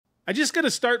I just got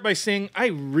to start by saying I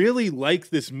really like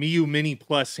this Miyoo Mini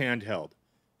Plus handheld.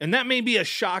 And that may be a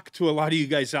shock to a lot of you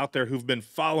guys out there who've been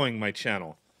following my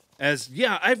channel. As,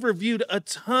 yeah, I've reviewed a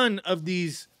ton of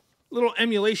these little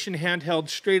emulation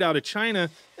handhelds straight out of China,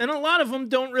 and a lot of them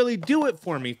don't really do it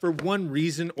for me for one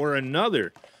reason or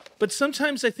another. But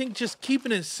sometimes I think just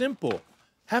keeping it simple,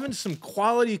 having some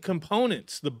quality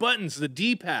components, the buttons, the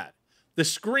D-pad, the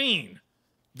screen,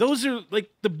 those are like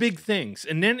the big things.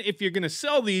 And then if you're going to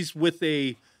sell these with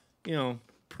a, you know,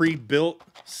 pre-built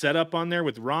setup on there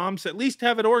with ROMs, at least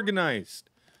have it organized.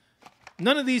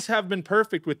 None of these have been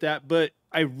perfect with that, but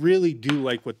I really do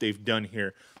like what they've done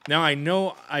here. Now, I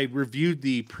know I reviewed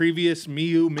the previous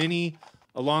Miyoo Mini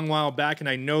a long while back, and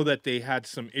I know that they had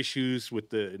some issues with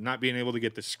the not being able to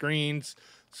get the screens,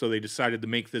 so they decided to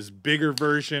make this bigger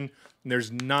version. And there's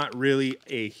not really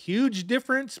a huge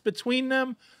difference between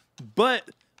them, but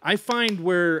I find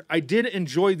where I did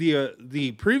enjoy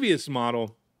the previous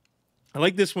model, I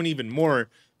like this one even more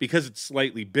because it's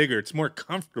slightly bigger. It's more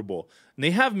comfortable. And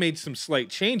they have made some slight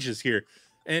changes here.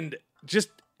 And just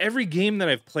every game that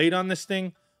I've played on this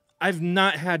thing, I've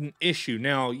not had an issue.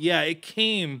 Now, yeah, it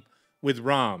came with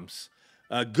ROMs.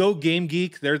 Go Game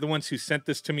Geek, they're the ones who sent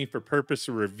this to me for purpose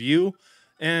of review.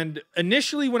 And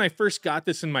initially, when I first got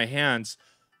this in my hands,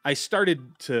 I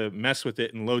started to mess with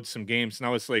it and load some games, and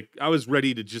I was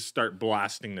ready to just start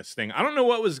blasting this thing. I don't know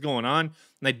what was going on,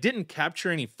 and I didn't capture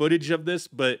any footage of this,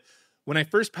 but when I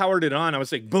first powered it on, I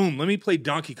was like, boom, let me play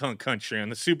Donkey Kong Country on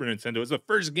the Super Nintendo. It was the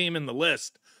first game in the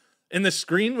list, and the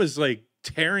screen was like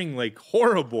tearing like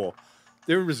horrible.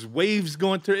 There was waves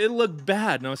going through. It looked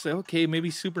bad, and I was like, okay, maybe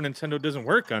Super Nintendo doesn't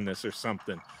work on this or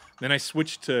something. Then I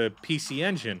switched to PC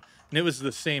Engine, and it was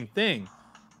the same thing.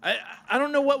 I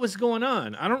don't know what was going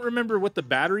on. I don't remember what the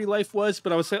battery life was,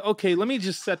 but I was like, okay, let me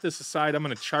just set this aside. I'm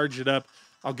going to charge it up.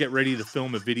 I'll get ready to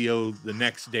film a video the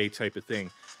next day type of thing.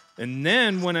 And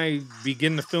then when I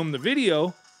begin to film the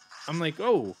video, I'm like,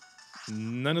 oh,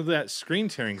 none of that screen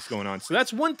tearing's going on. So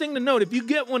that's one thing to note. If you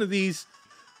get one of these,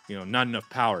 you know, not enough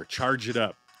power, charge it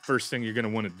up. First thing you're going to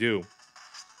want to do.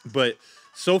 But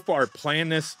so far playing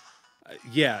this,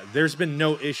 yeah, there's been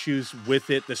no issues with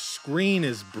it. The screen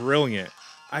is brilliant.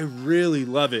 I really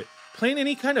love it. Playing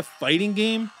any kind of fighting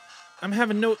game, I'm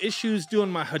having no issues doing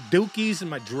my Hadoukens and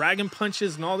my Dragon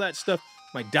Punches and all that stuff.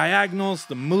 My diagonals,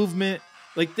 the movement.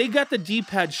 Like, they got the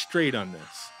D-pad straight on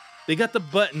this. They got the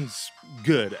buttons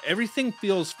good. Everything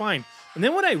feels fine. And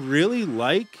then what I really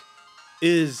like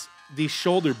is the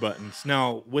shoulder buttons.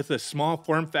 Now, with a small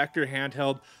form factor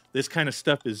handheld, this kind of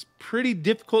stuff is pretty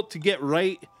difficult to get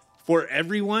right for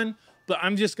everyone. But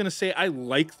I'm just going to say I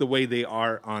like the way they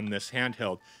are on this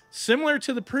handheld. Similar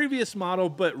to the previous model,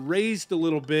 but raised a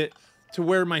little bit to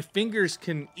where my fingers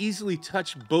can easily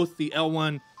touch both the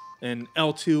L1 and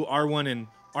L2, R1 and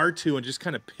R2, and just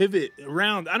kind of pivot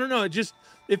around. I don't know,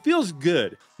 it feels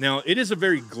good. Now, it is a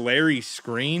very glary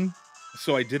screen,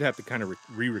 so I did have to kind of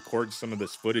re-record some of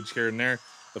this footage here and there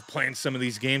of playing some of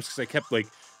these games, because I kept like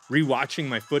re-watching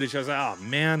my footage. I was like, oh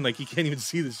man, like you can't even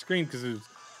see the screen because it was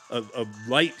a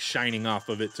light shining off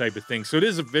of it type of thing. So it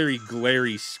is a very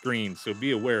glary screen, so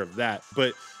be aware of that.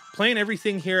 But playing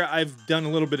everything here, I've done a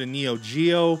little bit of Neo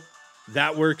Geo.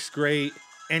 That works great.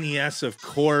 NES, of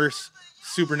course.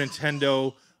 Super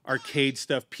Nintendo, arcade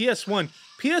stuff. PS1.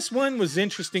 PS1 was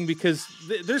interesting because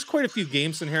there's quite a few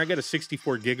games in here. I got a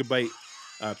 64 gigabyte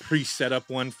pre-set up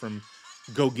one from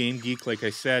Go Game Geek, like I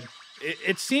said.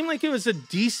 It seemed like it was a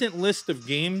decent list of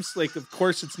games. Like, of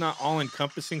course, it's not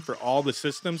all-encompassing for all the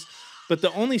systems, but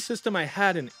the only system I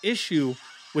had an issue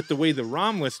with the way the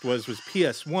ROM list was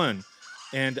PS1.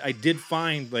 And I did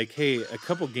find, like, hey, a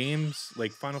couple games,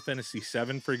 like Final Fantasy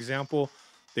VII, for example,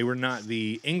 they were not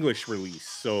the English release.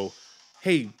 So,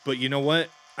 hey, but you know what?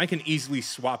 I can easily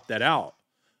swap that out.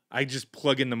 I just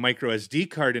plug in the micro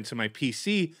SD card into my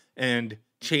PC and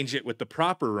change it with the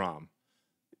proper ROM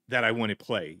that I want to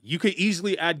play. You could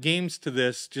easily add games to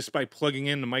this just by plugging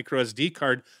in the micro SD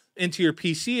card into your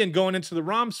PC and going into the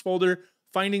ROMs folder,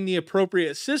 finding the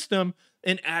appropriate system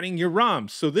and adding your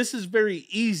ROMs. So this is very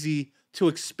easy to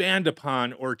expand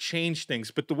upon or change things.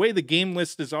 But the way the game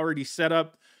list is already set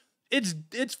up,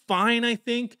 it's fine, I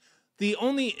think. The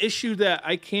only issue that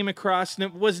I came across, and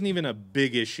it wasn't even a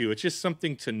big issue, it's just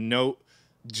something to note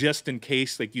just in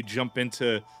case like you jump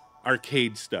into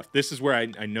arcade stuff. This is where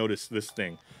I noticed this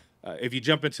thing. If you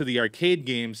jump into the arcade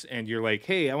games and you're like,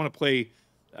 hey, I want to play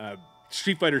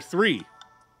Street Fighter 3,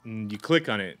 and you click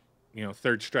on it, you know,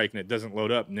 Third Strike, and it doesn't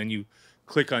load up, and then you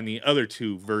click on the other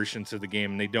two versions of the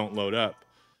game and they don't load up.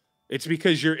 It's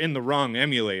because you're in the wrong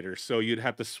emulator, so you'd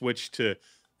have to switch to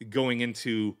going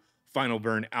into Final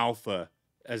Burn Alpha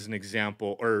as an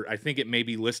example, or I think it may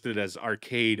be listed as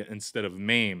arcade instead of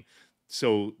MAME.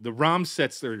 So the ROM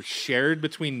sets that are shared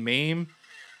between MAME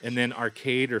and then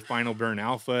arcade or Final Burn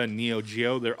Alpha and Neo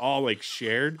Geo, they're all like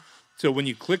shared. So when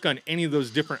you click on any of those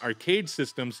different arcade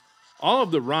systems, all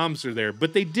of the ROMs are there.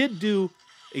 But they did do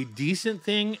a decent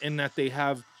thing in that they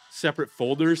have separate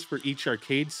folders for each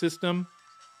arcade system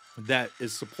that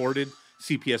is supported,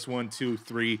 CPS 1, 2,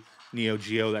 3, Neo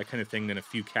Geo, that kind of thing, then a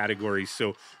few categories.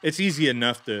 So it's easy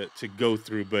enough to go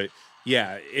through. But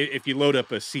yeah, if you load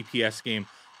up a CPS game,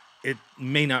 it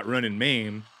may not run in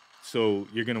MAME, so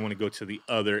you're going to want to go to the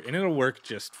other, and it'll work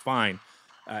just fine.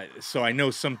 So I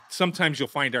know sometimes you'll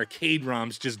find arcade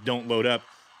ROMs just don't load up,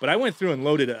 but I went through and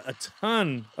loaded a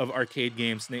ton of arcade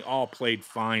games, and they all played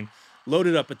fine.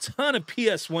 Loaded up a ton of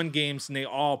PS1 games, and they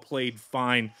all played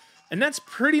fine. And that's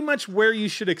pretty much where you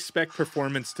should expect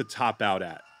performance to top out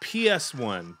at.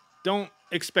 PS1. Don't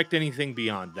expect anything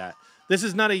beyond that. This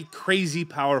is not a crazy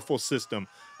powerful system.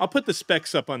 I'll put the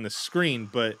specs up on the screen,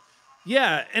 but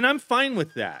yeah, and I'm fine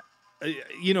with that.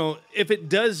 You know, if it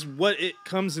does what it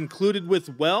comes included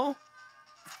with well,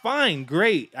 fine,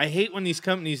 great. I hate when these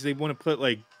companies, they want to put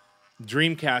like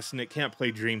Dreamcast and it can't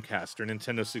play Dreamcast or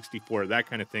Nintendo 64, that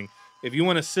kind of thing. If you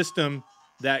want a system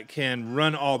that can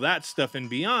run all that stuff and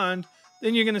beyond,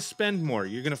 then you're going to spend more.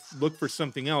 You're going to look for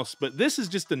something else. But this is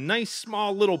just a nice,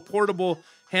 small, little portable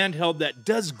handheld that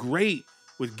does great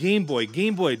with Game Boy,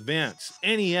 Game Boy Advance,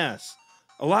 NES,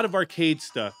 a lot of arcade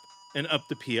stuff, and up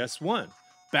to PS1.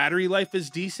 Battery life is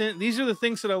decent. These are the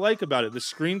things that I like about it. The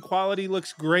screen quality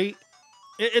looks great.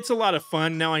 It's a lot of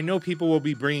fun. Now, I know people will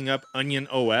be bringing up Onion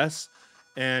OS,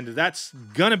 and that's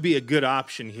going to be a good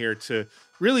option here to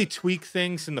really tweak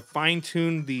things and to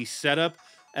fine-tune the setup,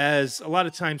 as a lot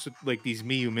of times with like these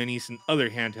Miyoo Minis and other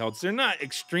handhelds, they're not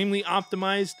extremely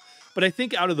optimized, but I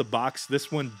think out of the box,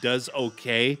 this one does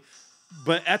okay.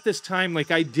 But at this time, like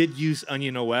I did use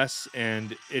Onion OS,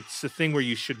 and it's a thing where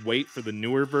you should wait for the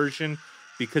newer version,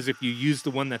 because if you use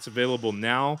the one that's available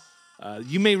now,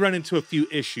 you may run into a few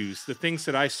issues. The things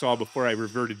that I saw before I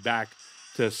reverted back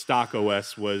to stock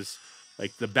OS was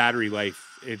like the battery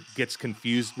life. It gets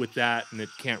confused with that, and it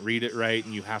can't read it right,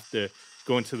 and you have to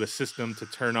go into the system to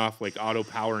turn off like auto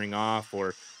powering off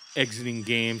or exiting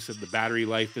games that the battery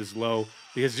life is low,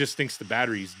 because it just thinks the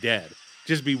battery's dead.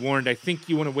 Just be warned, I think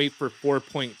you want to wait for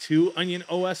 4.2 Onion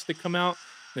OS to come out.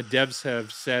 The devs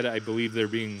have said, I believe they're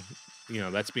being,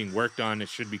 that's being worked on. It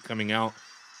should be coming out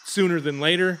sooner than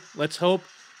later, let's hope.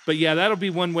 But yeah, that'll be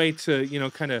one way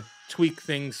to, kind of tweak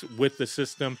things with the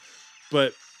system.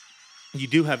 But you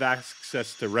do have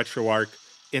access to RetroArch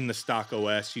in the stock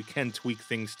OS. You can tweak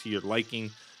things to your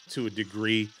liking to a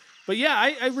degree. But yeah,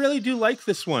 I really do like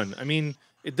this one. I mean,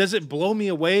 does it blow me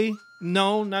away?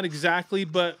 No, not exactly.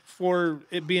 But for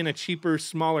it being a cheaper,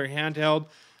 smaller handheld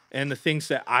and the things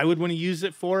that I would want to use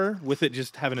it for, with it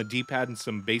just having a D-pad and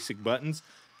some basic buttons,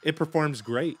 it performs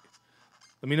great.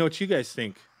 Let me know what you guys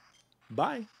think.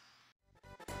 Bye.